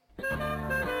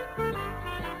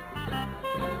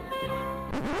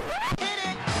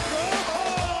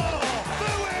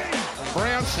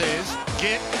Brown says,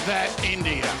 get that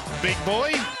India. Big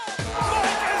boy.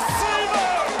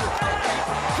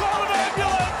 Call an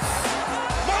ambulance!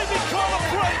 Maybe call a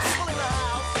police!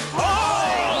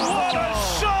 Oh, what a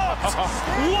shot!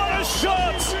 What a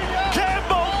shot!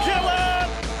 Campbell killer!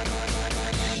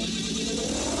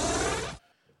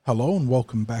 Hello and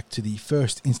welcome back to the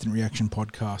first instant reaction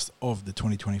podcast of the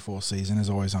 2024 season. As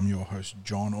always, I'm your host,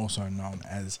 John, also known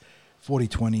as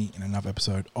 4020, in another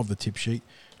episode of the Tip Sheet.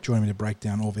 Joining me to break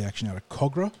down all the action out of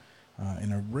Cogra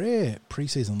in a rare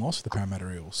preseason loss for the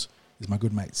Parramatta Eels is my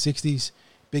good mate, Sixties.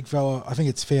 Big fella, I think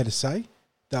it's fair to say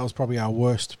that was probably our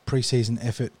worst preseason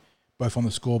effort, both on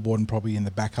the scoreboard and probably in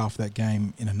the back half of that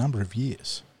game in a number of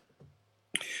years.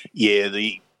 Yeah,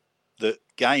 the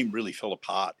game really fell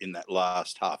apart in that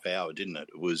last half hour, didn't it?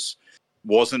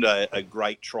 Wasn't a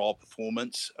great trial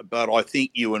performance, but I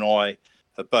think you and I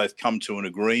have both come to an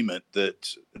agreement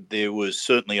that there was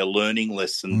certainly a learning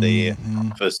lesson there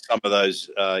for some of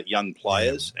those young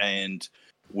players, and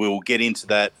we'll get into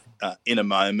that in a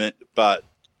moment. But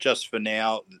just for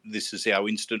now, this is our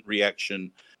instant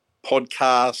reaction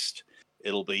podcast.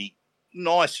 It'll be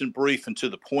nice and brief and to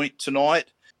the point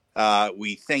tonight.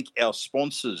 We thank our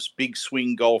sponsors, Big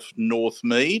Swing Golf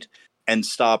Northmead and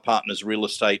Star Partners Real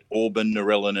Estate Auburn,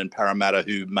 Narellan and Parramatta,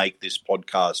 who make this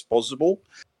podcast possible.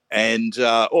 And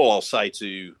all I'll say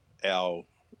to our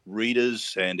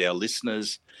readers and our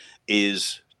listeners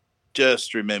is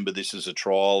just remember this is a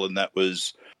trial, and that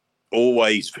was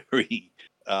always very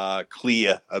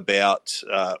clear about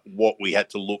what we had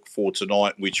to look for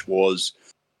tonight, which was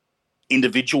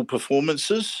individual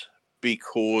performances,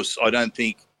 because I don't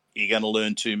think you're going to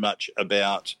learn too much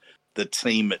about the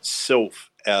team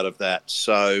itself out of that.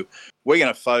 So we're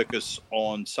going to focus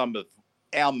on some of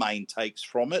our main takes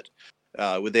from it.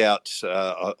 Without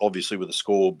obviously with a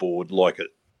scoreboard like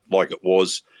it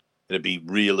was, it'd be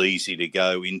real easy to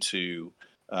go into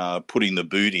putting the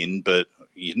boot in, but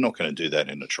you're not going to do that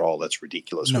in a trial. That's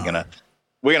ridiculous. No.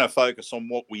 We're going to focus on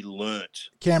what we learnt.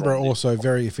 Canberra also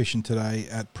very efficient today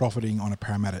at profiting on a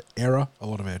Parramatta error. A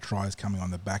lot of our tries coming on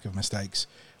the back of mistakes,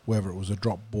 whether it was a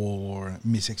drop ball or a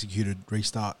misexecuted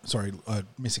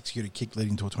kick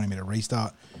leading to a 20-metre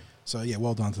restart. So, yeah,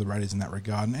 well done to the Raiders in that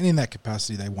regard. And in that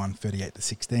capacity, they won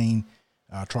 38-16.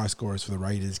 Try scorers for the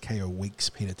Raiders, K.O. Weeks,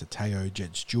 Peter Tateo,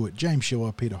 Jed Stewart, James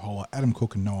Schiller, Peter Holler, Adam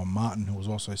Cook and Noah Martin, who was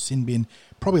also sin bin.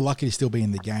 Probably lucky to still be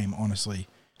in the game, honestly.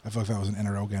 I feel like if that was an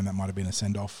NRL game, that might have been a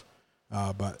send-off.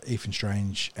 But Ethan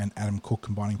Strange and Adam Cook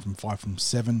combining from 5 from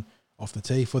 7 off the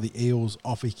tee. For the Eels,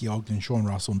 off Icky Ogden, Sean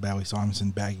Russell and Bailey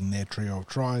Simonson bagging their trio of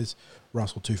tries.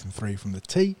 Russell 2 from 3 from the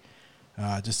tee.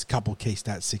 Just a couple of key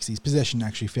stats, 60s. Possession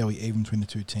actually fairly even between the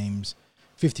two teams.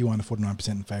 51 to 49%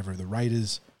 in favour of the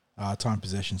Raiders. Time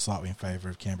possession slightly in favour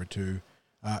of Canberra too.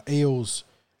 Eels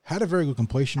had a very good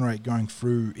completion rate going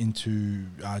through into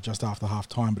just after half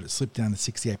time, but it slipped down to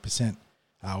 68%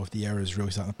 with the errors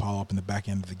really starting to pile up in the back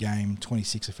end of the game.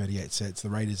 26 of 38 sets. The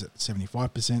Raiders at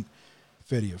 75%,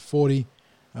 30 of 40.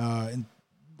 And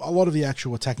a lot of the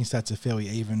actual attacking stats are fairly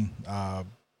even,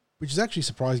 which is actually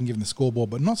surprising given the scoreboard,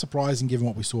 but not surprising given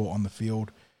what we saw on the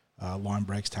field. Line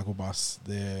breaks, tackle busts,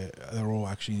 they're all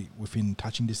actually within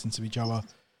touching distance of each other.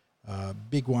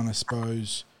 Big one, I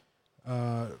suppose.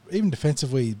 Even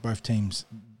defensively, both teams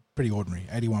pretty ordinary.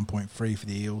 81.3 for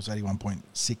the Eels,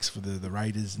 81.6 for the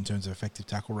Raiders in terms of effective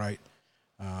tackle rate.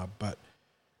 But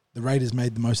the Raiders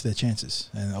made the most of their chances,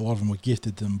 and a lot of them were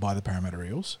gifted them by the Parramatta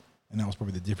Eels, and that was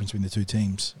probably the difference between the two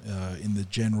teams in the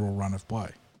general run of play.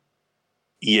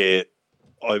 Yeah,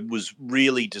 I was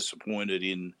really disappointed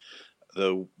in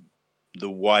the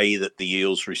way that the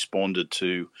Eels responded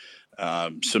to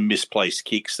some misplaced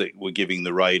kicks that were giving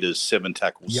the Raiders 7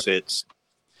 tackle sets.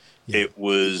 Yep. It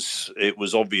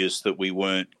was obvious that we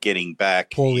weren't getting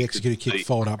back. Poorly executed kick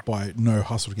followed up by no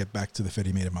hustle to get back to the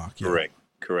 30-metre mark. Yeah.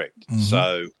 Correct. Mm-hmm.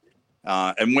 So,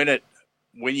 and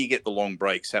when you get the long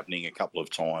breaks happening a couple of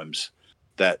times,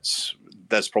 that's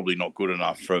probably not good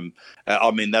enough.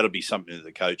 That'll be something that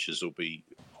the coaches will be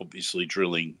obviously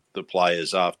drilling the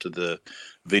players after the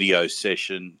video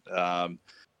session.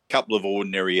 Couple of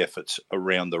ordinary efforts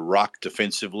around the ruck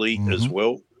defensively as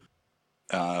well.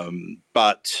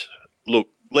 But look,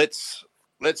 let's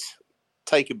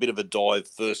take a bit of a dive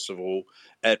first of all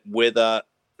at whether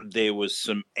there was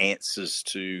some answers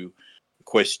to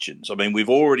questions. I mean, we've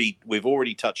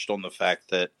already touched on the fact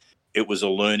that it was a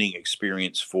learning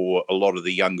experience for a lot of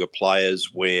the younger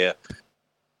players, where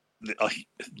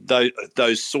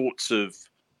those sorts of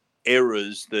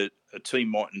errors that a team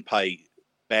mightn't pay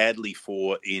badly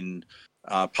for in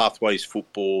pathways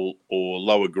football or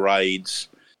lower grades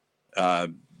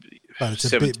But it's a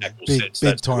 7 big tackle big sets. big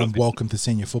That's time terrific. welcome to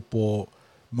senior football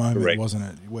moment, Correct. wasn't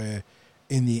it? Where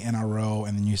in the NRL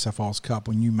and the New South Wales Cup,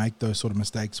 when you make those sort of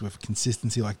mistakes with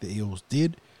consistency like the Eels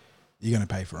did, you're going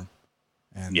to pay for them.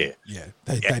 And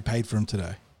they paid for them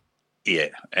today. Yeah,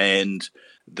 and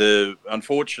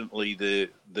unfortunately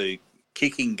the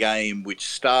kicking game, which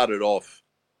started off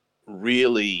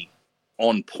really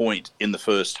on point in the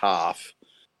first half,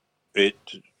 it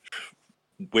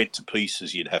went to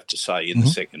pieces, you'd have to say, in the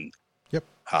second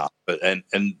half. But and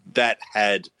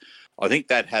I think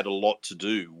that had a lot to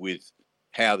do with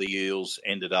how the Eels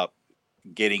ended up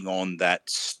getting on that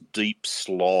steep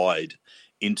slide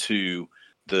into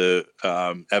the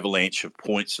avalanche of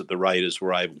points that the Raiders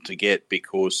were able to get,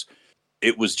 because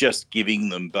it was just giving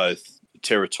them both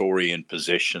territory and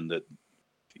possession that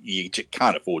you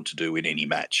can't afford to do in any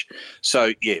match.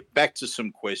 So, yeah, back to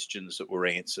some questions that were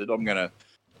answered. I'm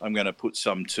gonna put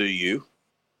some to you.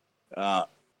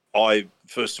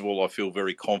 First of all, I feel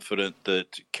very confident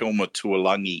that Kelma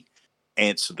Tuilagi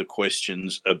answered the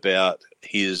questions about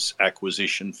his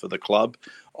acquisition for the club.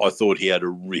 I thought he had a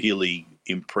really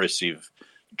impressive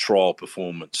trial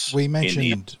performance. We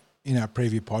mentioned in our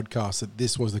preview podcast that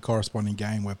this was the corresponding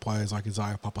game where players like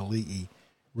Isaiah Papali'i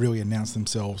really announced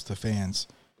themselves to fans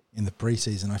in the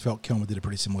preseason. I felt Kelma did a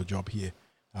pretty similar job here.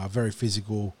 Very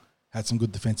physical, had some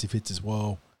good defensive hits as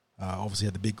well. Obviously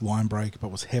had the big line break, but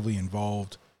was heavily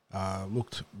involved.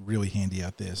 Looked really handy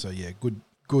out there. So, yeah, good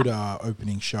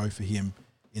opening show for him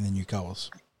in the new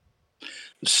colours.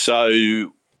 So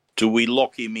do we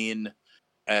lock him in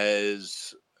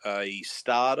as a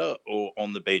starter or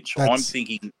on the bench? I'm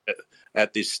thinking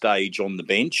at this stage on the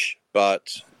bench, but...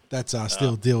 That's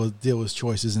still dealer's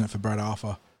choice, isn't it, for Brad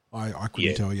Arthur? I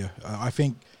couldn't tell you. I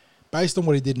think based on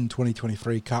what he did in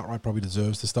 2023, Cartwright probably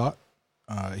deserves to start.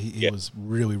 He was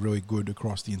really, really good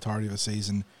across the entirety of the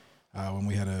season when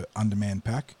we had an undermanned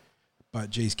pack. But,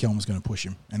 geez, Kelma's going to push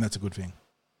him, and that's a good thing.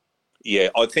 Yeah,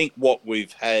 I think what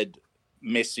we've had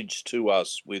messaged to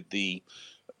us with the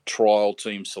trial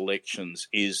team selections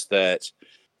is that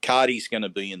Cardi's going to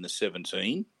be in the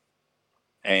 17,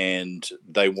 and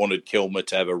they wanted Kelma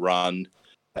to have a run,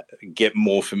 get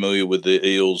more familiar with the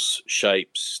Eels'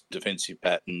 shapes, defensive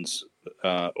patterns,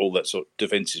 all that sort of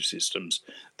defensive systems,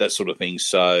 that sort of thing.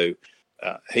 So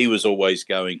he was always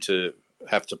going to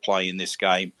have to play in this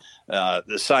game.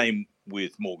 The same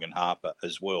with Morgan Harper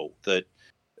as well, that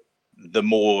the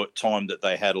more time that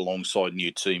they had alongside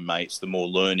new teammates, the more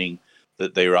learning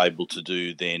that they were able to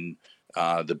do, then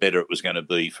the better it was going to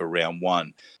be for round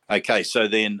one. Okay, so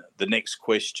then the next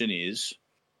question is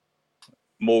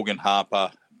Morgan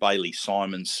Harper, Bailey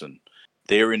Simonson.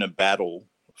 They're in a battle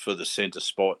for the centre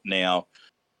spot now.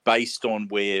 Based on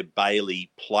where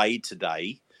Bailey played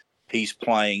today, he's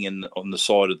playing on the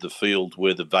side of the field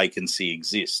where the vacancy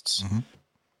exists. Mm-hmm.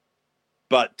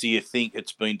 But do you think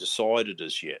it's been decided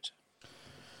as yet?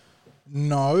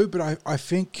 No, but I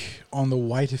think on the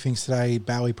weight of things today,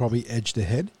 Bailey probably edged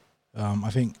ahead. I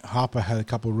think Harper had a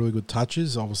couple of really good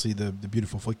touches. Obviously, the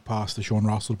beautiful flick pass to Sean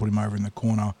Russell to put him over in the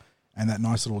corner, and that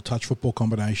nice little touch football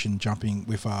combination jumping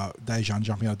with Dejan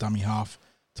jumping out of dummy half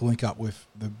to link up with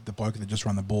the bloke that just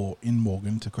ran the ball in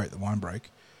Morgan to create the line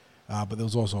break. But there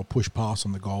was also a push pass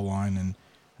on the goal line, and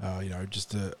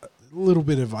just a little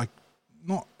bit of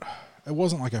it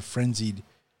wasn't like a frenzied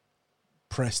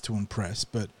press to impress,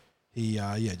 but he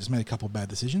just made a couple of bad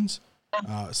decisions.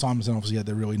 Simonson obviously had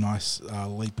the really nice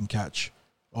leap and catch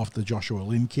off the Joshua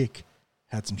Lim kick,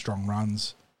 had some strong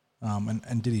runs,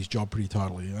 and did his job pretty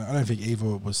tidily. I don't think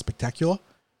either was spectacular,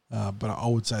 but I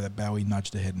would say that Bowie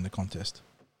nudged ahead in the contest.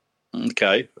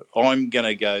 Okay, I'm going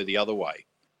to go the other way.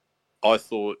 I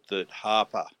thought that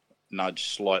Harper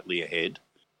nudged slightly ahead.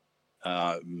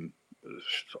 I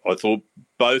thought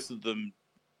both of them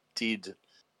did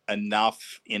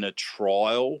enough in a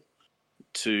trial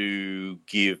to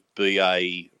give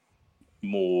BA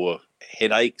more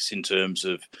headaches in terms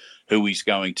of who he's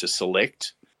going to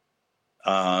select.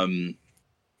 I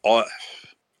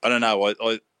don't know.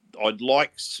 I'd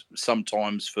like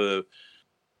sometimes for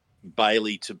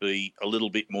Bailey to be a little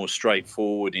bit more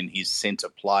straightforward in his centre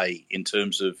play in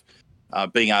terms of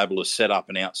being able to set up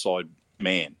an outside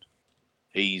man.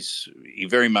 He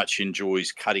very much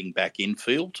enjoys cutting back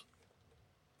infield.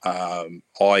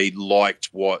 I liked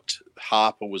what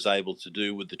Harper was able to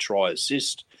do with the try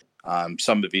assist.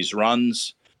 Some of his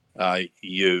runs,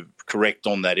 you're correct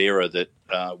on that error that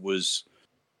was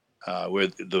where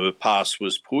the pass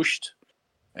was pushed.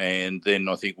 And then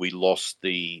I think we lost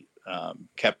the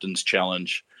captain's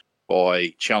challenge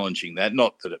by challenging that.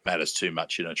 Not that it matters too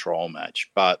much in a trial match,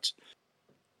 but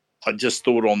I just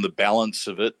thought on the balance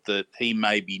of it that he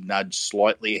may be nudged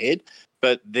slightly ahead.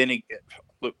 But then,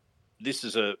 look, this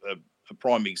is a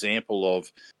prime example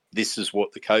of this is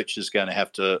what the coach is going to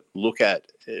have to look at.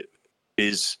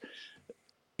 Is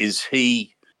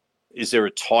there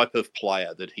a type of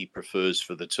player that he prefers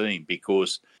for the team?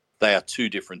 Because they are two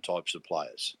different types of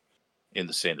players in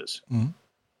the centres. Mm-hmm.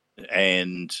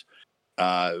 And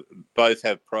both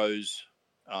have pros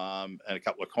and a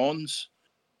couple of cons.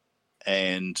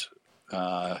 And,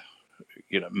 as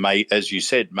you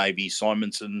said, maybe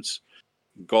Simonson's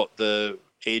got the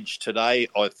edge today.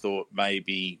 I thought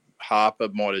maybe Harper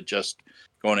might have just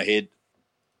gone ahead.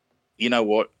 You know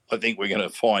what? I think we're going to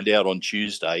find out on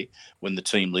Tuesday when the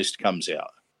team list comes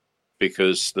out,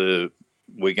 because we're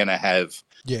going to have...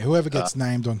 Yeah, whoever gets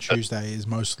named on Tuesday is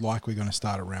most likely going to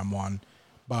start at round one,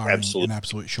 barring an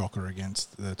absolute shocker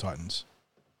against the Titans.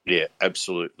 Yeah,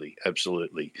 absolutely.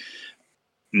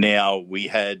 Now, we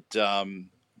had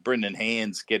Brendan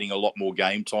Hands getting a lot more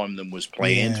game time than was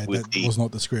planned. Yeah, that was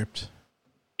not the script.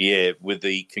 Yeah, with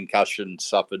the concussion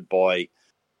suffered by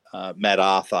Matt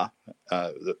Arthur.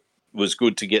 It was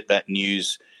good to get that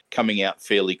news coming out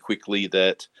fairly quickly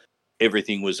that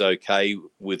everything was okay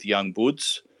with young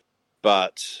Woods,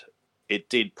 but it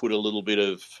did put a little bit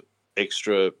of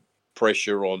extra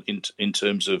pressure on in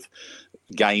terms of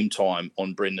game time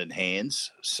on Brendan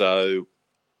Hands. So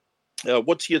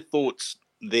what's your thoughts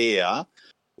there are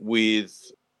we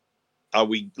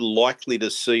likely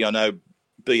to see, I know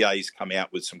BA's come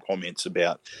out with some comments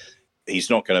about he's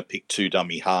not going to pick two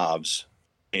dummy halves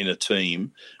in a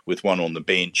team with one on the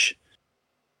bench.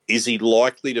 Is he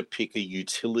likely to pick a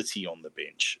utility on the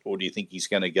bench, or do you think he's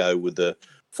going to go with the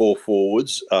four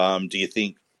forwards? Do you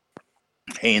think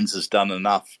Hands has done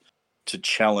enough to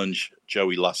challenge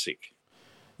Joey Lussick?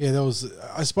 Yeah,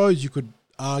 I suppose you could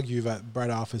argue that Brad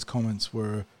Arthur's comments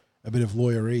were a bit of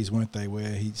lawyerese, weren't they,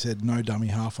 where he said no dummy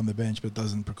half on the bench, but it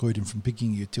doesn't preclude him from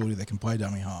picking a utility that can play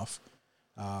dummy half.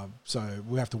 So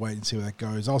we'll have to wait and see where that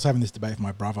goes. I was having this debate with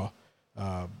my brother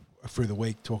through the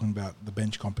week, talking about the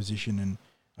bench composition and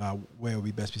where would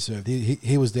be best be served.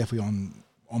 He was definitely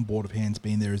on board of Hands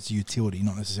being there as a utility,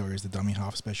 not necessarily as the dummy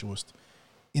half specialist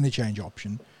interchange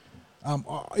option.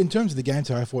 In terms of the game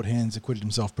today, I thought Hands acquitted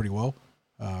himself pretty well.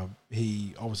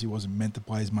 He obviously wasn't meant to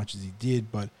play as much as he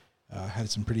did, but had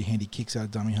some pretty handy kicks out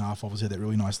of dummy half. Obviously had that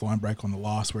really nice line break on the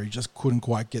last where he just couldn't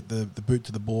quite get the boot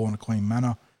to the ball in a clean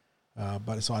manner.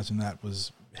 But aside from that,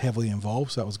 was heavily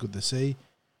involved, so that was good to see.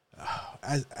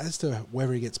 As to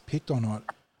whether he gets picked or not,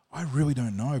 I really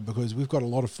don't know, because we've got a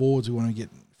lot of forwards who want to get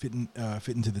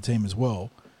fit into the team as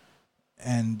well.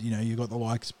 And, you've got the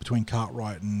likes between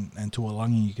Cartwright and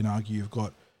Tuilagi. You can argue you've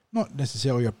got not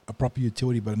necessarily a proper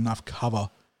utility, but enough cover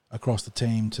across the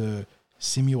team to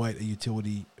simulate a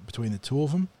utility between the two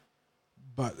of them.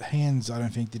 But Hands, I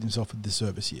don't think, did himself a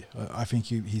disservice here. I think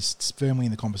he's firmly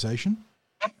in the conversation.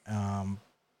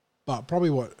 But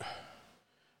probably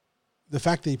the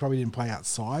fact that he probably didn't play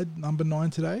outside number 9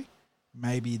 today,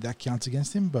 maybe that counts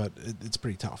against him, but it's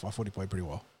pretty tough. I thought he played pretty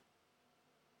well.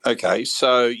 Okay,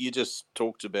 so you just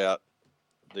talked about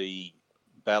the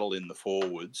battle in the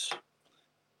forwards.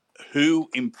 Who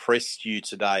impressed you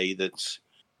today that's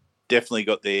definitely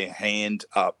got their hand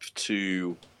up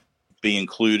to be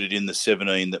included in the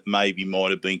 17 that maybe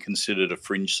might have been considered a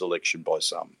fringe selection by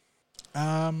some?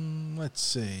 Let's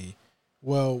see.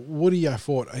 Well, Woody, I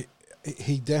thought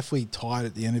he definitely tied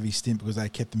at the end of his stint because they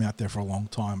kept him out there for a long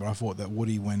time. But I thought that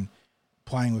Woody, when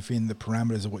playing within the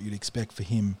parameters of what you'd expect for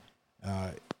him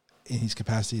in his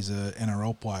capacity as an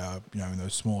NRL player, in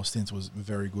those small stints, was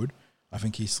very good. I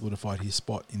think he solidified his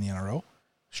spot in the NRL.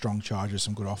 Strong charges,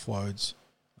 some good offloads.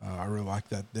 I really like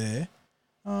that there.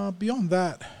 Beyond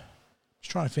that,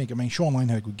 just trying to think. I mean, Sean Lane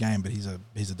had a good game, but he's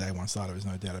a day one starter. There's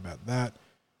no doubt about that.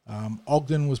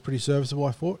 Ogden was pretty serviceable,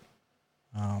 I thought.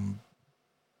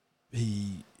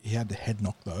 He had the head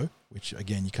knock though, which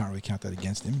again you can't really count that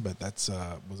against him, but that's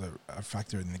was a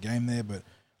factor in the game there. But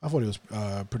I thought he was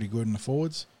pretty good in the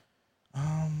forwards.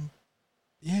 I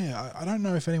don't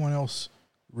know if anyone else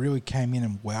really came in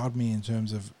and wowed me in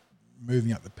terms of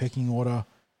moving up the pecking order.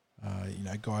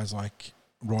 Guys like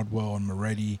Rodwell and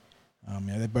Moretti,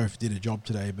 they both did a job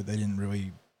today, but they didn't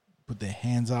really put their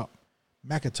hands up.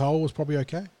 Makatoa was probably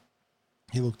okay.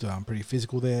 He looked pretty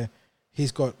physical there.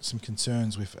 He's got some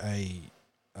concerns with a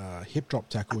hip drop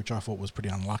tackle, which I thought was pretty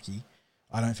unlucky.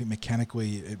 I don't think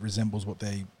mechanically it resembles what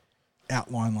they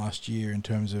outlined last year in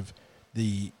terms of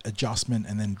the adjustment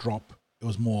and then drop. It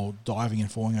was more diving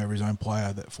and falling over his own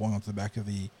player, that falling onto the back of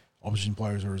the opposition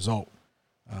player as a result.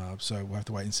 So we'll have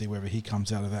to wait and see whether he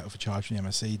comes out of that with a charge from the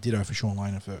MSC. Ditto for Sean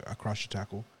Lane for a crusher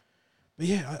tackle. But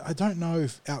yeah, I don't know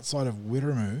if outside of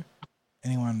Wiremu,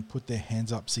 anyone put their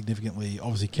hands up significantly.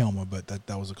 Obviously Kelma, but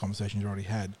that was a conversation you already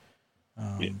had.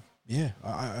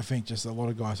 I think just a lot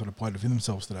of guys sort of played within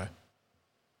themselves today.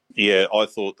 Yeah, I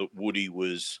thought that Woody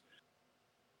was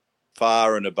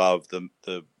far and above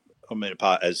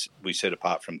apart, as we said,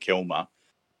 apart from Kelma,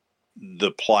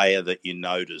 the player that you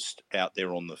noticed out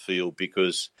there on the field,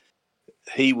 because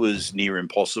he was near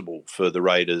impossible for the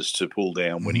Raiders to pull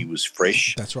down when he was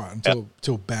fresh. That's right,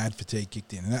 until bad fatigue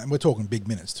kicked in. And we're talking big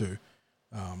minutes too.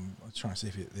 I was trying to see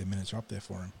if the minutes are up there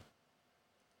for him.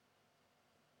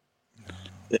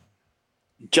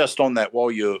 Just on that,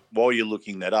 while you're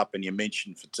looking that up, and you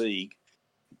mentioned fatigue,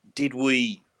 did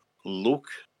we look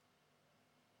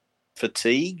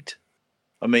fatigued?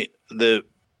 I mean, the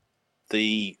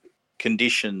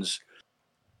conditions,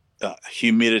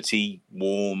 humidity,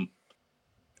 warm,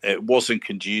 it wasn't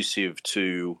conducive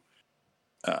to,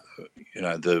 a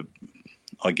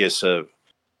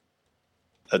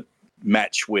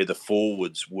match where the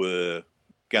forwards were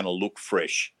going to look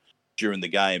fresh during the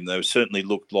game. They certainly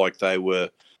looked like they were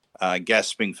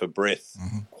gasping for breath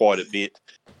quite a bit.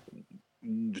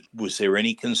 Was there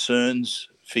any concerns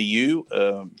for you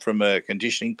from a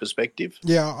conditioning perspective?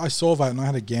 Yeah, I saw that, and I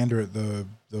had a gander at the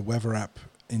weather app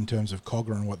in terms of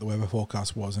Cogger and what the weather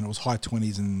forecast was, and it was high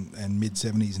 20s and mid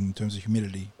 70s in terms of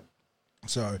humidity.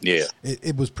 So yeah,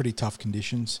 it was pretty tough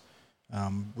conditions,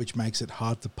 which makes it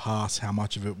hard to pass how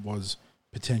much of it was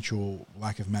potential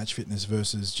lack of match fitness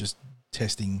versus just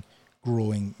testing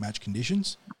grueling match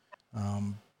conditions.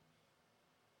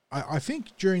 I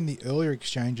think during the earlier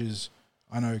exchanges,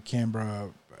 I know Canberra,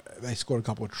 they scored a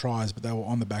couple of tries, but they were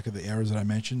on the back of the errors that I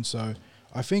mentioned. So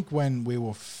I think when we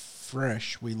were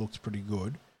fresh, we looked pretty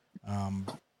good.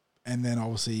 And then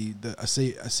obviously a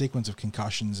sequence of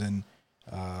concussions and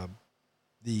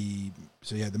the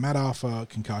Matt Arthur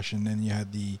concussion, then you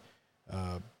had the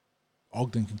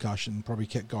Ogden concussion, probably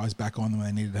kept guys back on when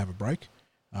they needed to have a break.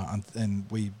 And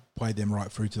we played them right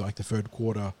through to like the third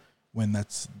quarter when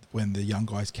the young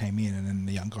guys came in, and then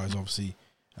the young guys obviously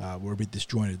were a bit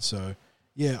disjointed. So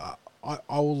yeah,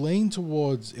 I will lean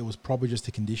towards it was probably just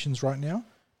the conditions right now,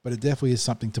 but it definitely is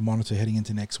something to monitor heading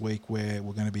into next week, where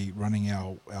we're going to be running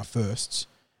our firsts,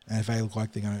 and if they look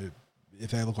like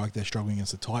they're struggling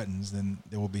against the Titans, then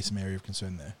there will be some area of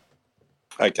concern there.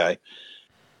 Okay.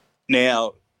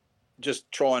 Now,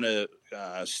 just trying to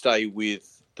stay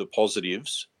with the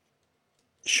positives.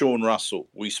 Sean Russell,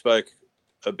 we spoke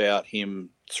about him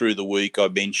through the week. I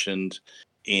mentioned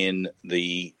in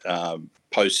the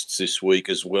posts this week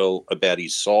as well about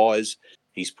his size.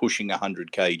 He's pushing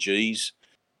 100 kgs.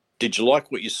 Did you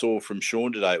like what you saw from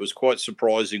Sean today? It was quite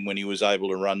surprising when he was able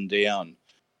to run down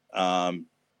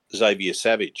Xavier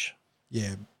Savage.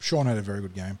 Yeah, Sean had a very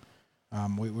good game.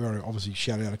 We obviously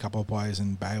shouted out a couple of players,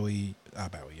 and Kelma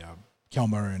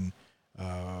and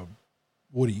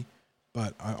Woody,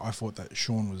 but I thought that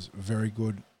Sean was very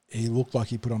good. He looked like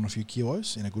he put on a few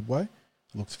kilos in a good way.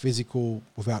 Looked physical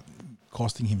without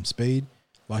costing him speed.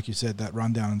 Like you said, that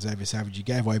run down on Xavier Savage, he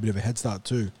gave away a bit of a head start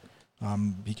too.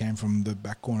 He came from the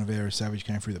back corner there as Savage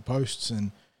came through the posts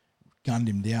and gunned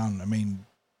him down. I mean,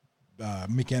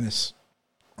 Mick Ennis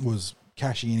was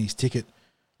cashing in his ticket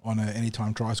on an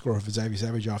anytime try scorer for Xavier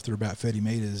Savage after about 30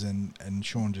 metres, and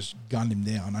Sean just gunned him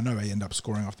down. I know he ended up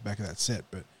scoring off the back of that set,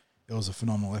 but it was a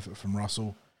phenomenal effort from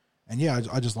Russell. And yeah,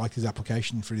 I just liked his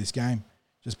application for this game.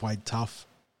 Just played tough,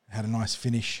 had a nice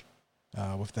finish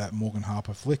with that Morgan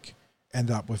Harper flick.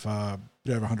 Ended up with a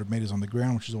bit over 100 metres on the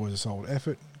ground, which is always a solid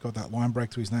effort. Got that line break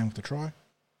to his name with the try.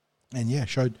 And yeah,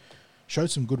 showed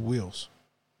some good wheels.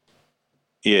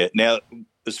 Yeah. Now,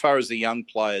 as far as the young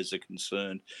players are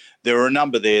concerned, there are a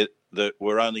number there that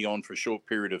were only on for a short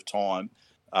period of time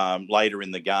later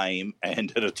in the game,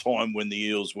 and at a time when the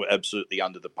Eels were absolutely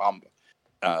under the pump.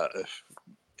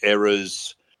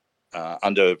 Errors,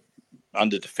 under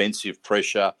defensive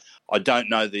pressure. I don't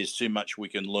know there's too much we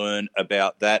can learn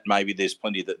about that. Maybe there's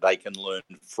plenty that they can learn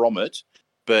from it.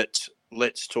 But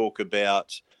let's talk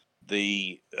about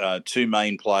the two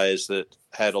main players that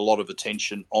had a lot of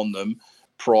attention on them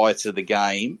prior to the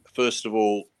game. First of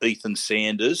all, Ethan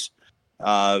Sanders,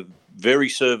 very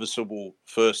serviceable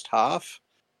first half,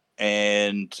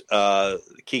 and the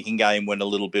kicking game went a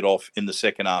little bit off in the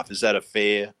second half. Is that a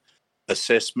fair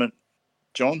assessment,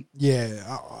 John?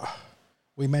 Yeah,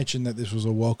 we mentioned that this was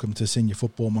a welcome to senior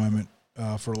football moment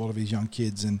for a lot of these young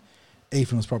kids, and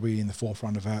Ethan was probably in the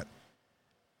forefront of that.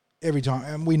 Every time,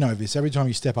 and we know this, every time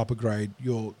you step up a grade,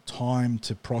 your time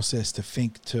to process, to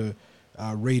think, to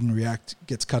read and react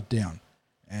gets cut down.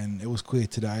 And it was clear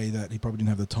today that he probably didn't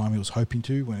have the time he was hoping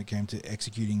to when it came to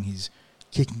executing his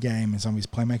kicking game and some of his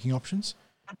playmaking options,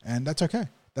 and that's okay.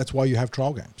 That's why you have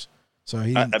trial games. So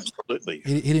he didn't, absolutely.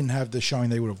 he didn't have the showing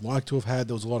they would have liked to have had.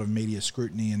 There was a lot of media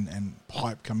scrutiny and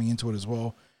hype coming into it as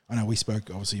well. I know we spoke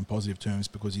obviously in positive terms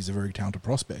because he's a very talented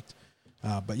prospect.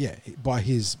 But yeah, by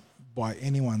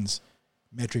anyone's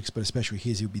metrics, but especially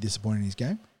his, he'll be disappointed in his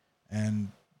game, and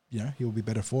he'll be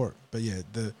better for it. But yeah,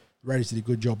 the Raiders did a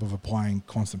good job of applying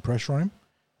constant pressure on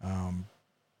him.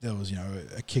 There was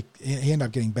a kick. He ended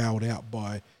up getting bailed out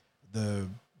by the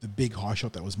big high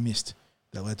shot that was missed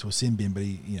that led to a sin bin, but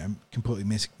he completely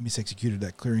misexecuted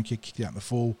that clearing kick, kicked out in the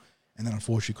full, and then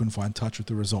unfortunately couldn't find touch with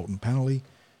the resultant penalty.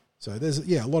 So there's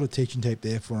a lot of teaching tape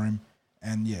there for him,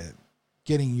 and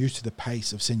getting used to the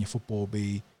pace of senior football will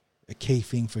be a key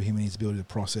thing for him and his ability to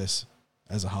process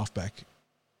as a halfback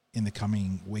in the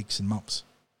coming weeks and months.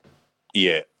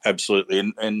 Yeah, absolutely.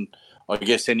 And I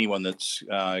guess anyone that's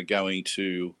going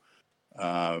to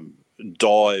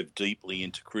dive deeply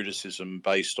into criticism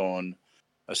based on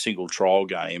a single trial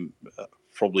game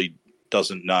probably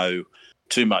doesn't know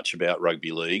too much about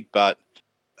rugby league. But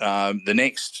the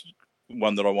next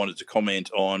one that I wanted to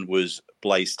comment on was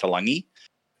Blaize Talagi.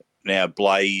 Now,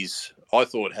 Blaize, I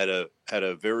thought had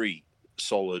a very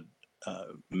solid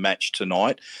match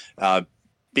tonight.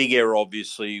 Big error,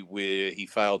 obviously, where he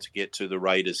failed to get to the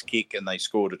Raiders' kick and they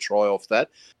scored a try off that.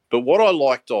 But what I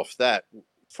liked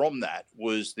from that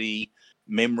was the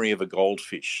memory of a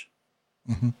goldfish,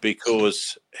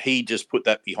 because he just put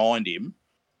that behind him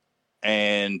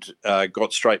and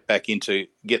got straight back into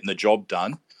getting the job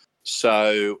done.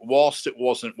 So whilst it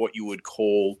wasn't what you would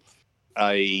call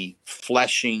a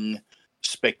flashing,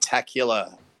 spectacular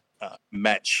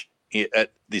match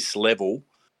at this level,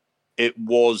 it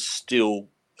was still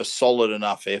a solid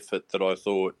enough effort that I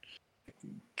thought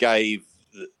gave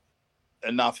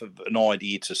enough of an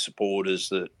idea to supporters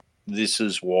that this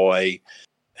is why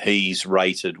he's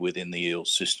rated within the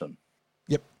Eels system.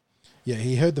 Yep. Yeah,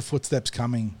 he heard the footsteps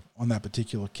coming on that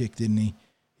particular kick, didn't he?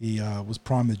 He was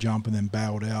primed to jump and then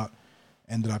bailed out,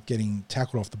 ended up getting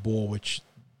tackled off the ball, which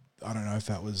I don't know if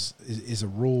that is a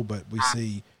rule, but we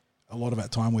see a lot of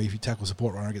that time where if you tackle a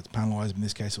support runner, it gets penalised. In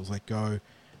this case, it was let go.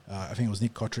 I think it was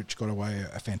Nick Kotrick got away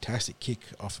a fantastic kick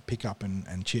off a pick-up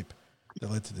and chip that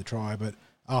led to the try. But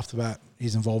after that,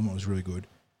 his involvement was really good,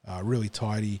 really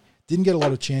tidy. Didn't get a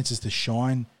lot of chances to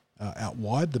shine out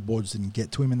wide. The boards didn't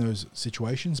get to him in those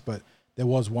situations, but there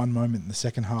was one moment in the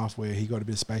second half where he got a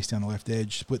bit of space down the left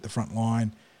edge, split the front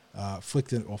line,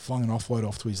 flicked it or flung an offload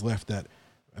off to his left that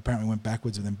apparently went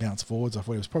backwards and then bounced forwards. I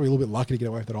thought he was probably a little bit lucky to get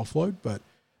away with that offload, but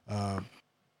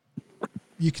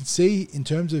you can see in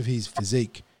terms of his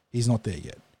physique, he's not there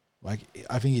yet. Like,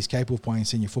 I think he's capable of playing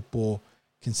senior football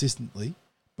consistently,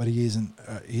 but he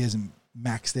hasn't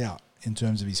maxed out in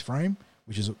terms of his frame,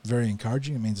 which is very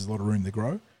encouraging. It means there's a lot of room to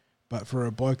grow. But for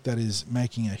a bloke that is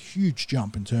making a huge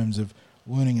jump in terms of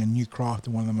learning a new craft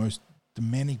in one of the most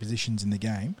demanding positions in the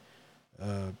game,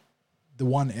 the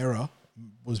one error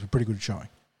was a pretty good showing.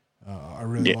 I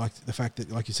really liked the fact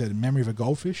that, like you said, in memory of a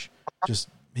goldfish, just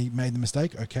he made the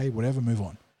mistake, okay, whatever, move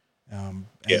on. And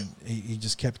he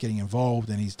just kept getting involved,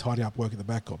 and his tidy up work at the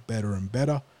back got better and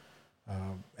better.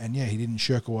 He didn't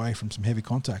shirk away from some heavy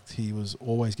contact. He was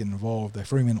always getting involved. They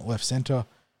threw him in at left centre.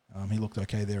 He looked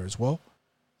okay there as well.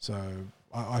 So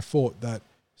I thought that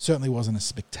certainly wasn't a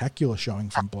spectacular showing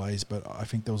from Blaize, but I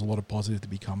think there was a lot of positive to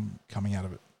be coming out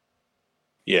of it.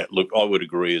 Yeah, look, I would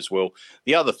agree as well.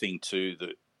 The other thing too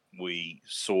that we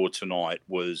saw tonight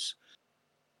was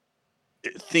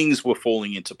things were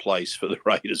falling into place for the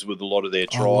Raiders with a lot of their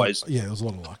tries. There was a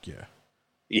lot of luck, yeah.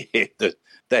 Yeah,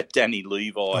 that Danny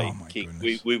Levi kick.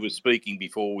 We were speaking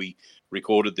before we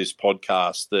recorded this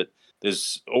podcast that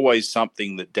there's always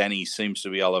something that Danny seems to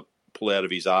be able to pull out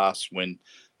of his ass when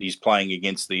he's playing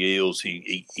against the Eels.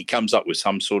 He comes up with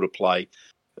some sort of play.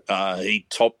 He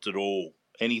topped it all.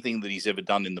 Anything that he's ever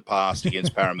done in the past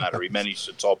against Parramatta, he managed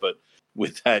to top it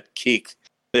with that kick.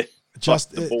 Like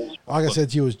I said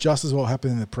to you, it was just as well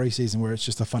happened in the preseason where it's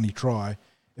just a funny try.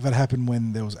 If it happened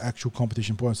when there was actual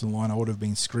competition points on the line, I would have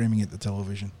been screaming at the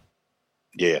television.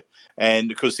 Yeah, and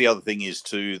because the other thing is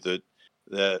too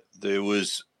that there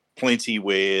was plenty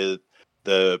where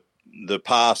the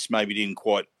pass maybe didn't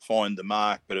quite find the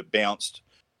mark, but it bounced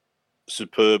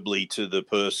superbly to the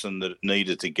person that it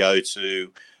needed to go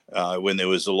to when there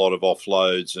was a lot of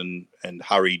offloads and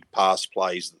hurried pass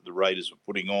plays that the Raiders were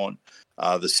putting on.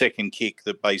 The second kick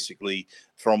that basically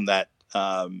from that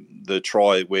the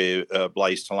try where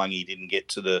Blaize Talagi didn't get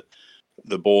to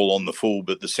the ball on the full,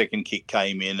 but the second kick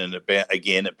came in and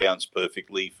it bounced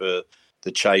perfectly for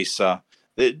the chaser.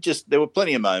 There were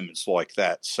plenty of moments like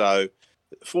that. So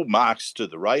full marks to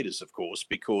the Raiders, of course,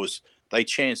 because they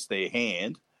chanced their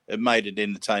hand. It made it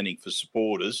entertaining for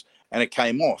supporters, and it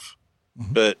came off.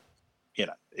 Mm-hmm. But,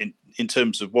 in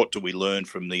terms of what do we learn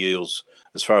from the Eels,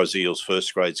 as far as the Eels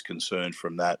first grade's concerned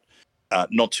from that,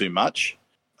 not too much.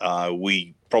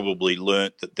 We probably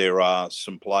learnt that there are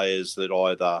some players that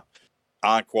either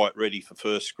aren't quite ready for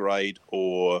first grade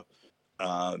or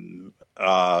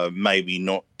maybe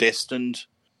not destined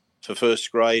for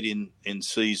first grade in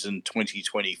season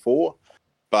 2024.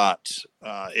 But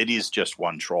it is just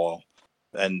one trial.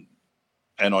 And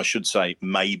I should say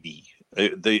maybe.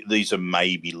 These are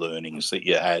maybe learnings that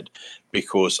you had,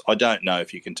 because I don't know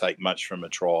if you can take much from a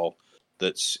trial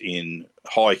that's in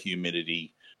high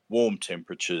humidity, warm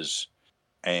temperatures,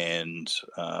 and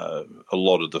a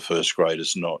lot of the first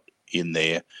graders not in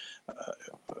there.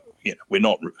 We're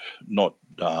not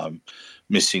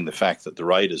missing the fact that the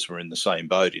Raiders were in the same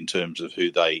boat in terms of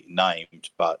who they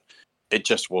named, but it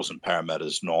just wasn't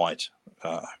Parramatta's night.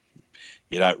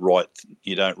 You don't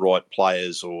write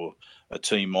players or a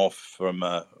team off from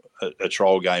a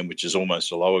trial game, which is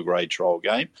almost a lower grade trial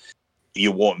game.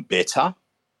 You want better.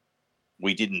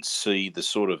 We didn't see the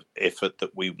sort of effort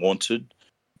that we wanted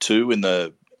to in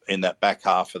that back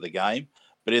half of the game.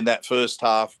 But in that first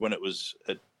half, when it was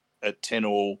at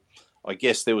 10-all, I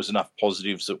guess there was enough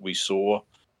positives that we saw.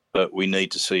 But we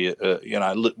need to see,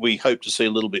 we hope to see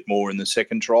a little bit more in the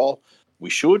second trial. We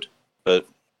should. But,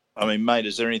 I mean, mate,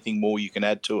 is there anything more you can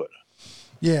add to it?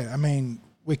 Yeah, I mean,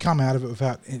 we come out of it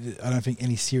without, I don't think,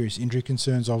 any serious injury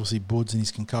concerns. Obviously, Bud's and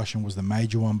his concussion was the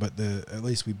major one, but at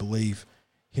least we believe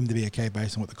him to be okay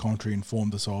based on what the commentary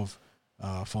informed us of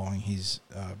following his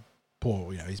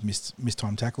his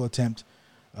missed-time tackle attempt.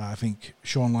 I think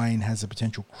Sean Lane has a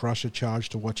potential crusher charge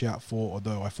to watch out for,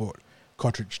 although I thought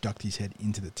Kotrick ducked his head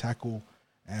into the tackle,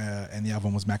 and the other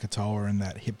one was Makatoa in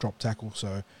that hip drop tackle.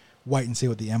 So wait and see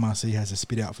what the MRC has to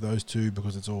spit out for those two,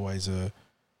 because it's always a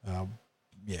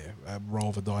roll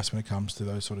of the dice when it comes to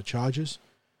those sort of charges.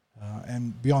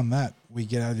 And beyond that, we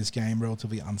get out of this game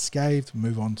relatively unscathed,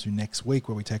 move on to next week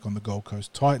where we take on the Gold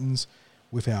Coast Titans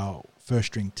with our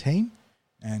first-string team.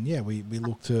 And, we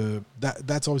look to...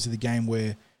 That's obviously the game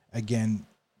where, again,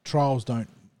 trials don't...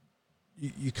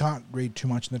 You can't read too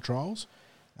much in the trials.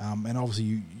 And obviously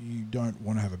you don't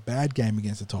want to have a bad game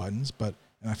against the Titans,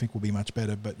 and I think we'll be much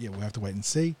better. But, we'll have to wait and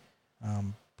see.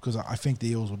 Because I think the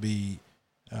Eels will be...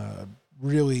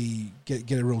 really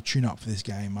get a real tune-up for this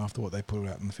game after what they put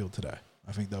out in the field today.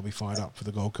 I think they'll be fired up for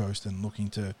the Gold Coast and looking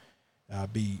to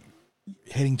be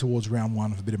heading towards round one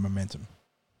with a bit of momentum.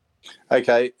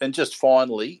 Okay, and just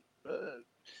finally, I'm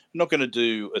not going to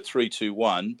do a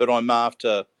 3-2-1, but I'm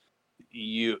after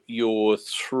your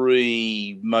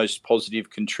three most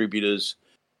positive contributors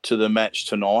to the match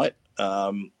tonight.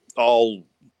 I'll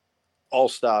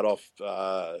start off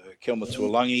Kelma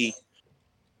Tuilagi,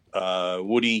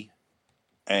 Woody,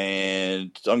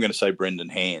 and I'm going to say Brendan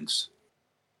Hands.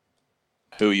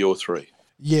 Who are your three?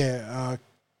 Yeah,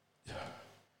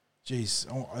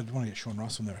 I'd want to get Sean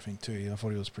Russell in there, I think, too. I thought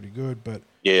he was pretty good, but...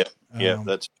 Yeah,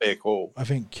 that's a fair call. I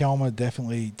think Kelma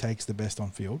definitely takes the best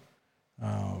on field.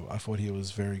 I thought he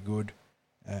was very good.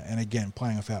 And again,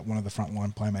 playing without one of the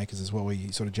frontline playmakers as well,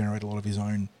 he sort of generated a lot of his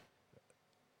own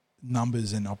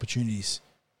numbers and opportunities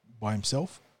by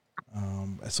himself.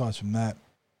 Aside from that,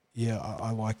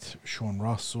 I liked Sean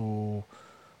Russell.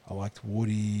 I liked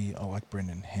Woody. I liked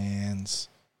Brendan Hands.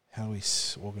 How do we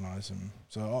organise them?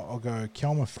 So I'll go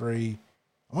Kelma 3.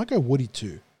 I might go Woody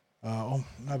 2.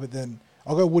 But then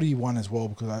I'll go Woody 1 as well,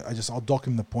 because I'll dock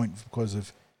him the point because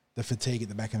of the fatigue at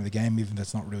the back end of the game, even if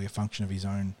that's not really a function of his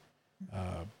own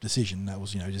decision. That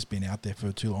was, just being out there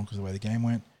for too long because of the way the game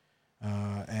went.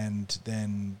 And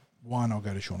then 1, I'll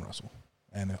go to Sean Russell.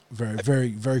 And a very, very,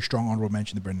 very strong honourable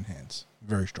mention to Brendan Hands.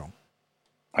 Very strong.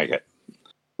 Okay.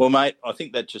 Well, mate, I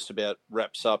think that just about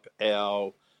wraps up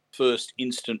our first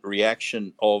instant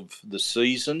reaction of the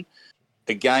season.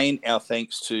 Again, our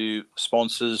thanks to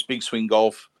sponsors Big Swing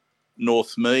Golf,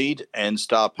 Northmead, and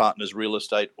star partners Real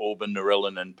Estate, Auburn,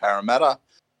 Narellan and Parramatta.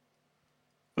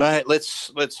 Mate,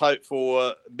 let's hope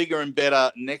for bigger and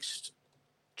better next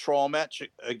trial match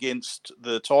against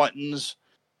the Titans.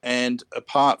 And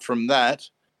apart from that,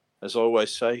 as I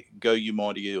always say, go you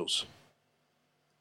mighty Eels.